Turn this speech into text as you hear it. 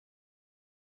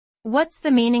What's the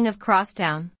meaning of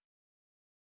crosstown?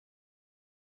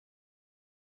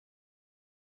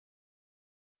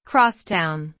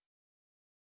 Crosstown.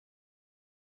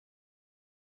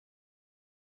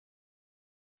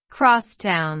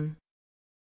 Crosstown.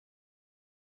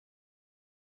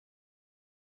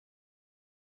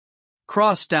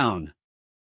 Crosstown.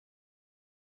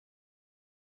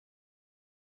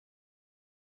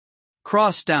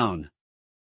 Crosstown.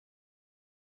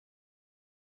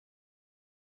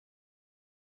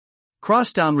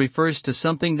 Crosstown refers to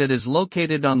something that is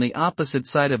located on the opposite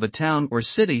side of a town or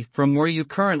city from where you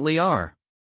currently are.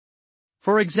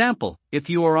 For example, if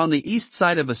you are on the east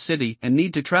side of a city and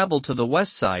need to travel to the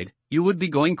west side, you would be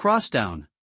going crosstown.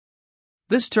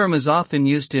 This term is often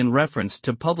used in reference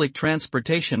to public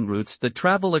transportation routes that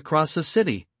travel across a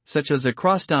city, such as a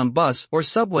crosstown bus or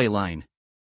subway line.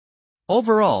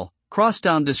 Overall,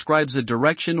 crosstown describes a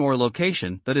direction or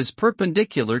location that is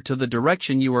perpendicular to the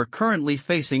direction you are currently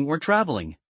facing or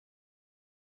traveling.